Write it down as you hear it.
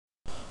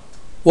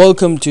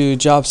Welcome to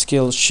Job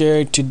Skills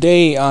Shared.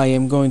 Today I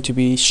am going to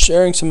be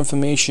sharing some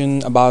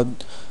information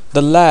about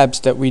the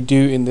labs that we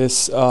do in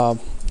this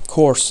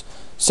course.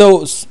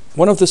 So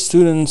one of the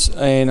students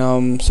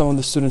and some of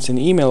the students in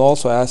email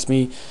also asked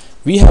me,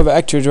 we have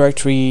Active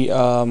Directory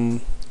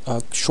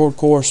short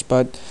course,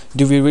 but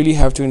do we really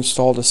have to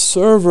install the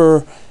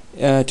server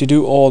to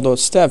do all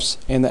those steps?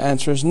 And the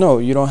answer is no.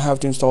 You don't have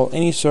to install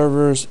any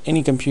servers,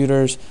 any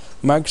computers.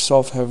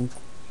 Microsoft have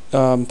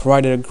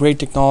provided a great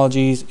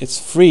technologies. It's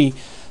free,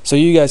 so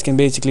you guys can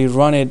basically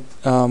run it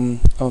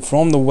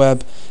from the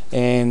web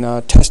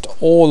and test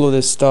all of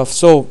this stuff.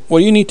 So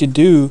what you need to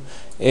do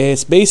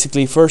is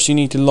basically first you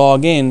need to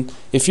log in.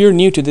 If you're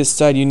new to this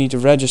site, you need to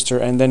register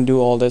and then do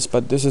all this,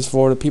 but this is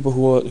for the people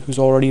who's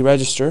already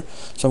registered,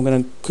 so I'm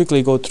going to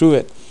quickly go through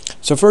it.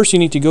 So first you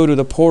need to go to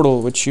the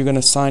portal, which you're going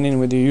to sign in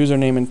with your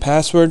username and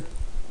password.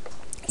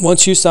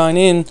 Once you sign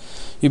in,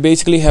 you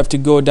basically have to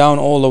go down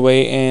all the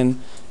way and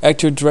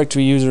Active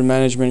Directory User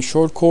Management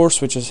short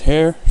course, which is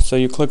here. So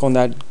you click on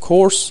that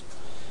course,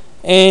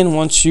 and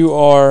once you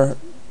are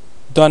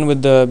done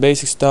with the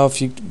basic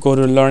stuff, you go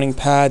to learning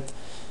path,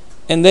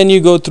 and then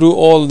you go through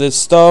all this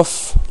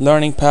stuff.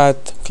 Learning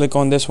path, click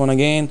on this one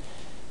again,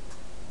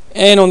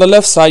 and on the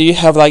left side you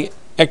have like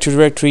Active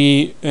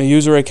Directory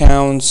user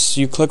accounts.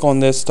 You click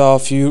on this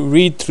stuff, you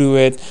read through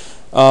it.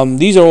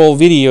 These are all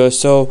videos.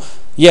 So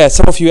yeah,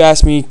 some of you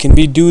asked me, can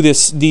we do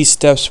these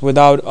steps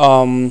without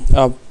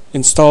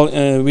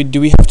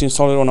do we have to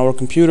install it on our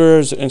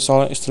computers,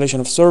 installation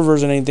of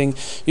servers and anything?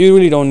 You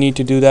really don't need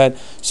to do that.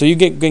 So you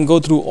can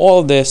go through all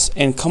of this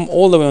and come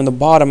all the way on the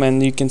bottom,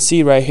 and you can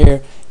see right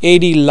here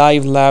 80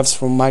 live labs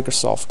from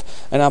Microsoft,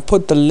 and I'll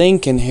put the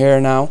link in here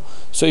now.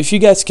 So if you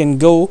guys can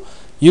go,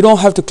 you don't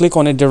have to click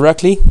on it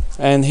directly,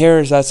 and here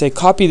is, I say,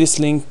 copy this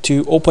link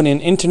to open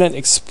in Internet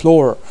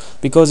Explorer,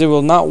 because it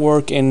will not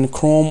work in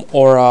Chrome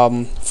or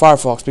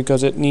Firefox,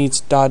 because it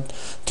needs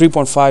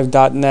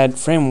 .3.5 .NET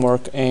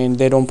framework, and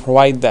they don't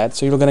provide that,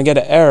 so you're gonna get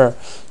an error.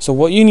 So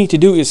what you need to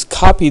do is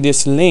copy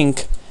this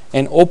link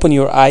and open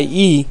your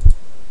IE.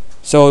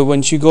 So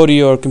once you go to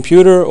your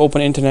computer, open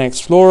Internet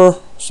Explorer.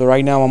 So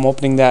right now I'm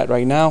opening that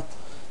right now,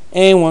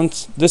 and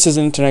once this is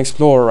Internet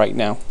Explorer right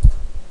now.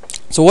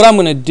 So what I'm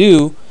gonna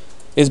do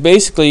is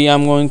basically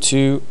I'm going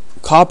to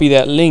copy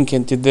that link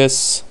into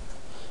this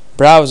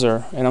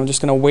browser, and I'm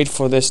just gonna wait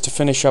for this to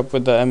finish up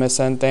with the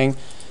MSN thing.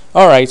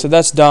 Alright, so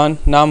that's done.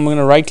 Now I'm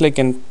gonna right click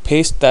and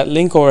paste that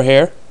link over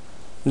here.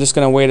 I'm just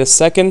gonna wait a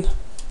second.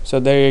 So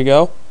there you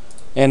go,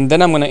 and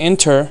then I'm gonna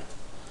enter,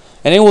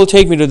 and it will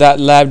take me to that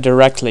lab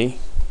directly.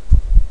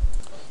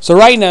 So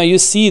right now you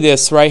see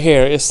this right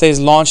here, it says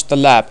launch the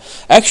lab.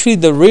 Actually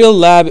the real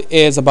lab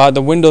is about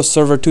the Windows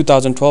Server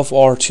 2012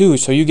 R2,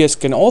 so you guys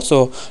can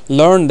also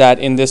learn that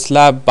in this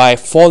lab by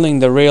following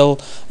the real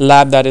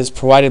lab that is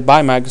provided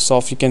by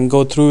Microsoft. You can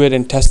go through it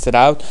and test it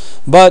out,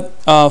 but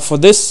for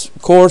this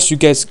course you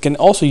guys can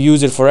also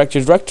use it for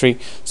Active Directory.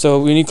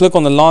 So when you click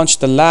on the launch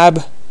the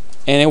lab,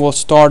 and it will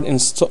start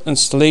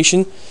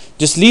installation.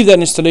 Just leave that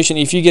installation.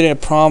 If you get a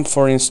prompt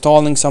for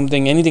installing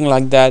something, anything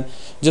like that,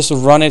 just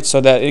run it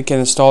so that it can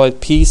install it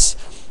piece.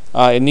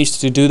 It needs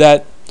to do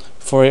that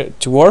for it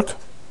to work.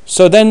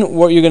 So then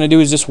what you're going to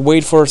do is just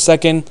wait for a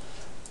second.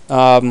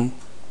 It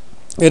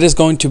is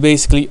going to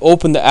basically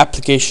open the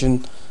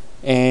application,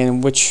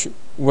 and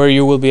where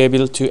you will be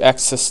able to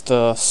access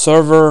the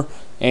server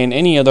and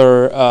any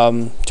other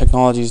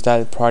technologies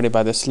that are provided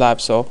by this lab.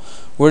 So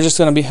we're just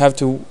going to have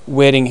to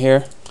waiting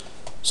here.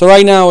 So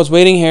right now I was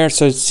waiting here,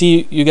 so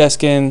you guys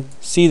can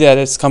see that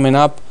it's coming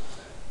up,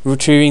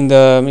 retrieving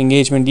the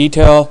engagement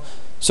detail.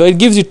 So it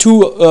gives you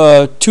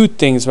two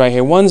things right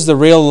here. One's the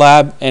real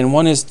lab, and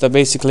one is the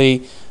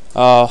basically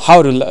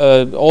how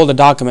to all the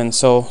documents.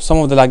 So some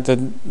of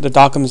the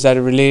documents that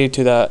are related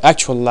to the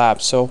actual lab.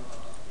 So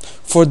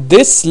for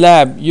this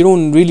lab you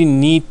don't really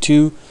need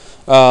to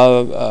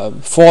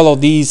follow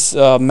these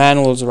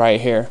manuals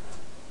right here.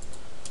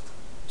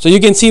 So you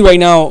can see right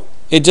now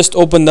it just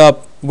opened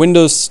up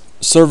Windows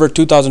Server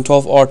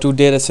 2012 R2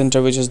 data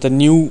center, which is the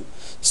new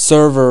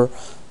server.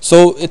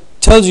 So it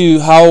tells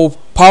you how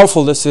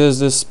powerful this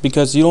is,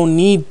 because you don't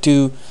need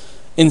to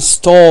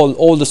install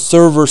all the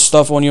server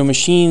stuff on your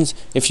machines.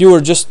 If you were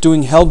just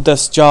doing help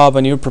desk job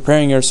and you're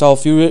preparing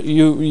yourself,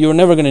 you're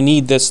never going to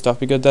need this stuff,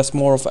 because that's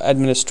more of an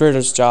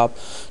administrator's job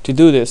to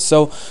do this.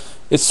 So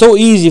it's so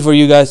easy for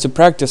you guys to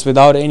practice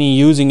without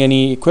using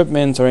any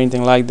equipment or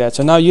anything like that.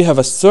 So now you have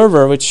a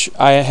server, which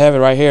I have it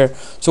right here.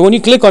 So when you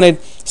click on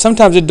it,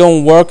 sometimes it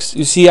don't work.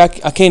 You see I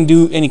can't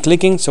do any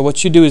clicking. So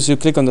what you do is you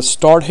click on the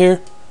start here,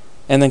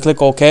 and then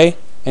click OK,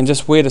 and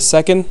just wait a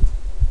second.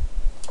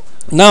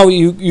 Now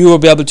you will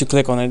be able to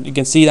click on it. You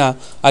can see that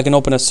I can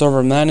open a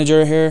server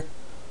manager here.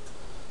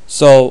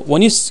 So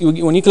when you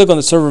click on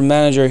the server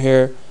manager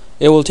here,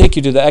 it will take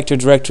you to the Active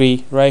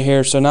Directory right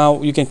here. So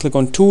now you can click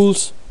on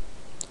tools,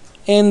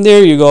 and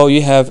there you go,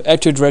 you have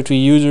Active Directory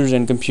users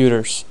and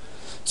computers.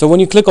 So when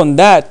you click on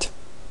that,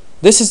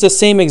 This is the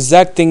same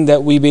exact thing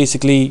that we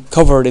basically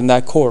covered in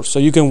that course. So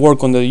you can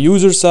work on the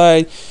user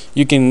side,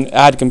 you can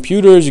add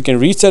computers, you can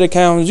reset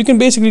accounts, you can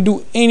basically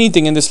do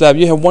anything in this lab.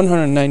 You have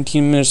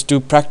 119 minutes to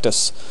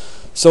practice.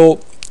 So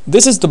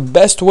this is the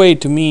best way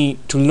to me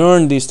to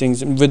learn these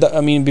things.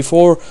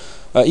 Before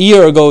a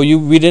year ago,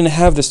 we didn't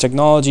have this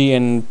technology,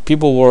 and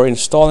people were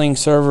installing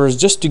servers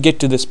just to get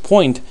to this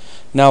point.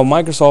 Now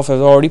Microsoft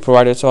has already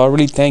provided, so I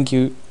really thank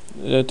you.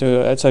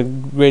 That's a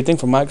great thing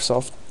for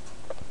Microsoft.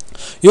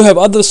 You have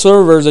other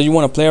servers that you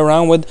want to play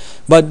around with,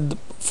 but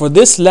for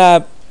this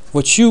lab,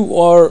 what you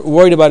are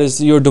worried about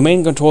is your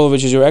domain controller,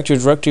 which is your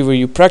Active Directory, where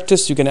you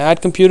practice. You can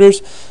add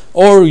computers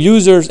or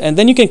users, and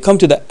then you can come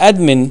to the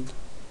admin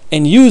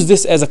and use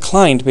this as a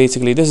client.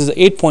 Basically, this is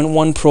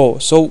 8.1 Pro.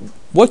 So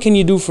what can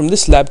you do from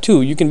this lab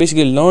too? You can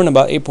basically learn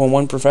about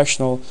 8.1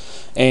 Professional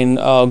and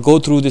go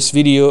through this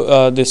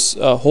video, this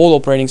whole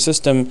operating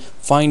system,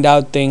 find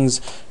out things,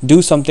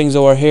 do some things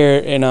over here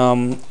in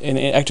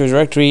Active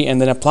Directory,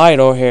 and then apply it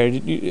over here.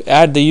 You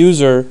add the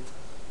user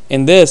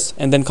in this,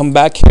 and then come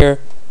back here,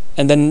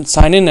 and then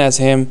sign in as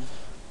him.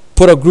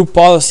 Put a group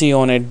policy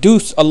on it. Do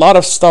a lot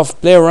of stuff.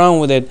 Play around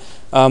with it.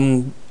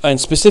 And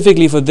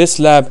specifically for this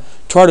lab,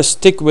 try to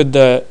stick with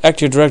the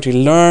Active Directory.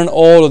 Learn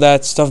all of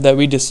that stuff that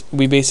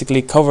we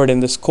basically covered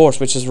in this course,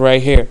 which is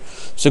right here.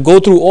 So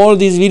go through all of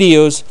these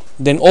videos,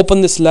 then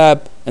open this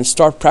lab and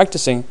start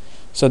practicing.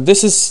 So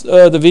this is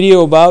the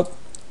video about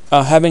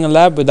having a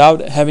lab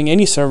without having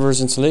any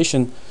servers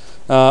installation.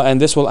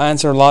 And this will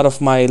answer a lot of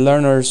my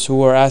learners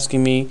who are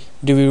asking me,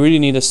 do we really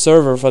need a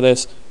server for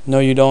this? No,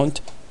 you don't.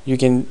 You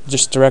can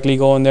just directly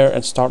go in there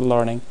and start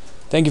learning.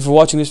 Thank you for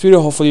watching this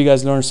video. Hopefully you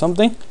guys learned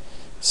something.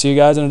 See you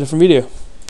guys in a different video.